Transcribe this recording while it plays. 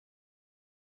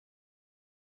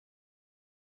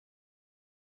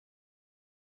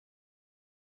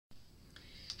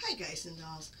Hi guys and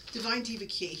dolls, Divine Diva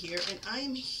K here, and I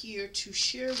am here to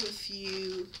share with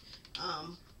you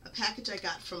a package I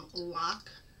got from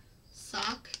Loc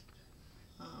Soc.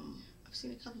 I've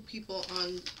seen a couple people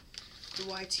on the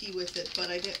YT with it, but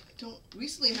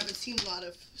recently I haven't seen a lot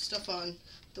of stuff on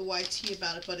the YT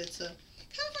about it, but it's a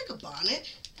kind of like a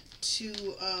bonnet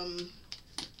you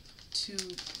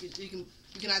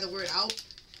can either wear it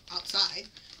outside,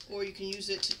 or you can use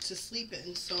it to sleep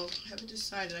in. So I haven't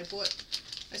decided.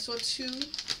 I saw two.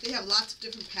 They have lots of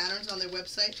different patterns on their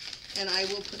website, and I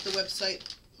will put the website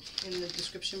in the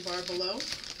description bar below.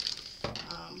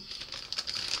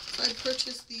 So I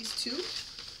purchased these two,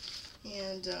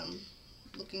 and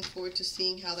looking forward to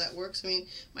seeing how that works. I mean,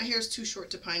 my hair is too short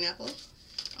to pineapple,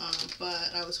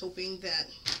 but I was hoping that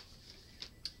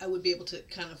I would be able to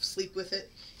kind of sleep with it,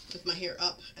 with my hair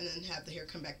up, and then have the hair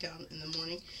come back down in the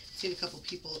morning. I've seen a couple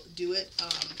people do it.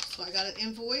 So I got an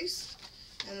invoice,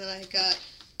 and then I got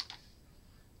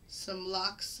some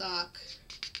Loc Soc,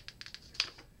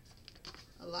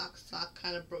 a Loc Soc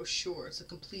kind of brochure. It's a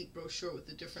complete brochure with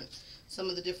some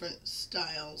of the different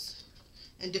styles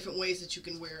and different ways that you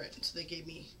can wear it. So they gave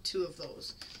me two of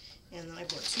those, and then I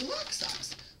bought two Loc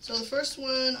Socs. So the first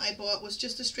one I bought was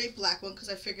just a straight black one because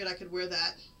I figured I could wear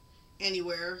that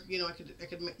anywhere. You know, I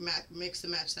could mix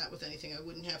and match that with anything. I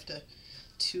wouldn't have to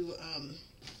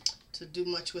do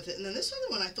much with it. And then this other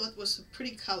one I thought was a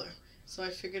pretty color, so I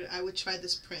figured I would try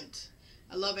this print.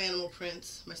 I love animal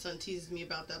prints. My son teases me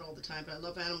about that all the time, but I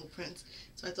love animal prints,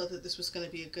 so I thought that this was going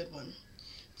to be a good one.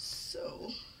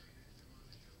 So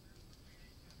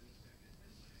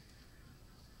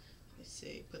let's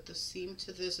see, put the seam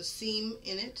to, there's a seam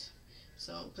in it,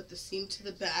 so put the seam to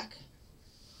the back,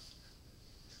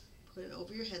 put it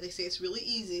over your head. They say it's really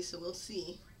easy, so we'll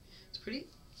see. It's pretty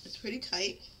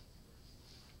tight.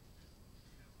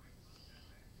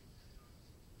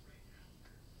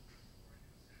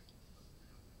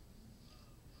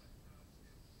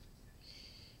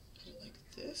 Put it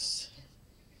like this,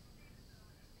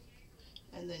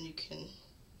 and then you can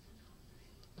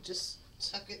just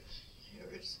tuck it.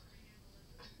 Here's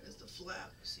the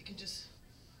flap, so you can just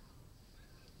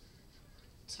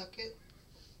tuck it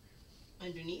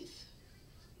underneath,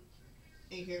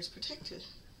 and your hair is protected.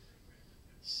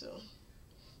 So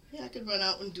yeah, I could run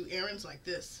out and do errands like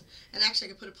this, and actually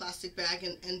I could put a plastic bag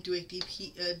and do a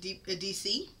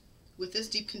DC with this,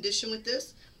 deep condition with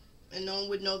this, and no one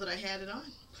would know that I had it on.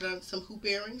 Put on some hoop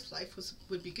earrings, life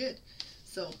would be good.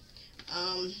 So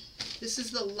this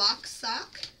is the Loc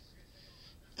Soc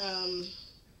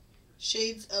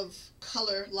shades of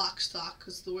color Loc Soc,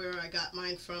 because where I got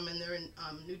mine from, and they're in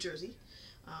New Jersey.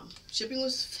 Shipping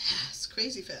was fast,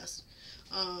 crazy fast,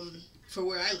 for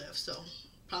where I live, so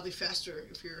probably faster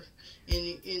if you're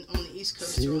on the East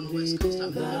Coast or on the West Coast. I'm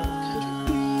in the middle of the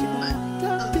country. But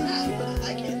other than that, I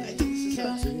like it. I think this is a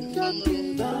fun little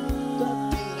thing that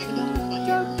I can do with my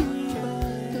hair.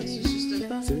 This is just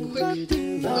a quick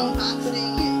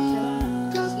unboxing,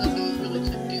 and there's nothing really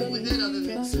to do with it other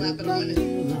than slap it on and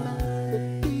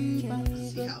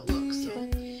see how it looks. So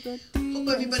hope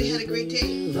everybody had a great day. See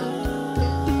you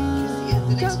in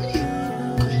the next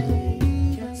video.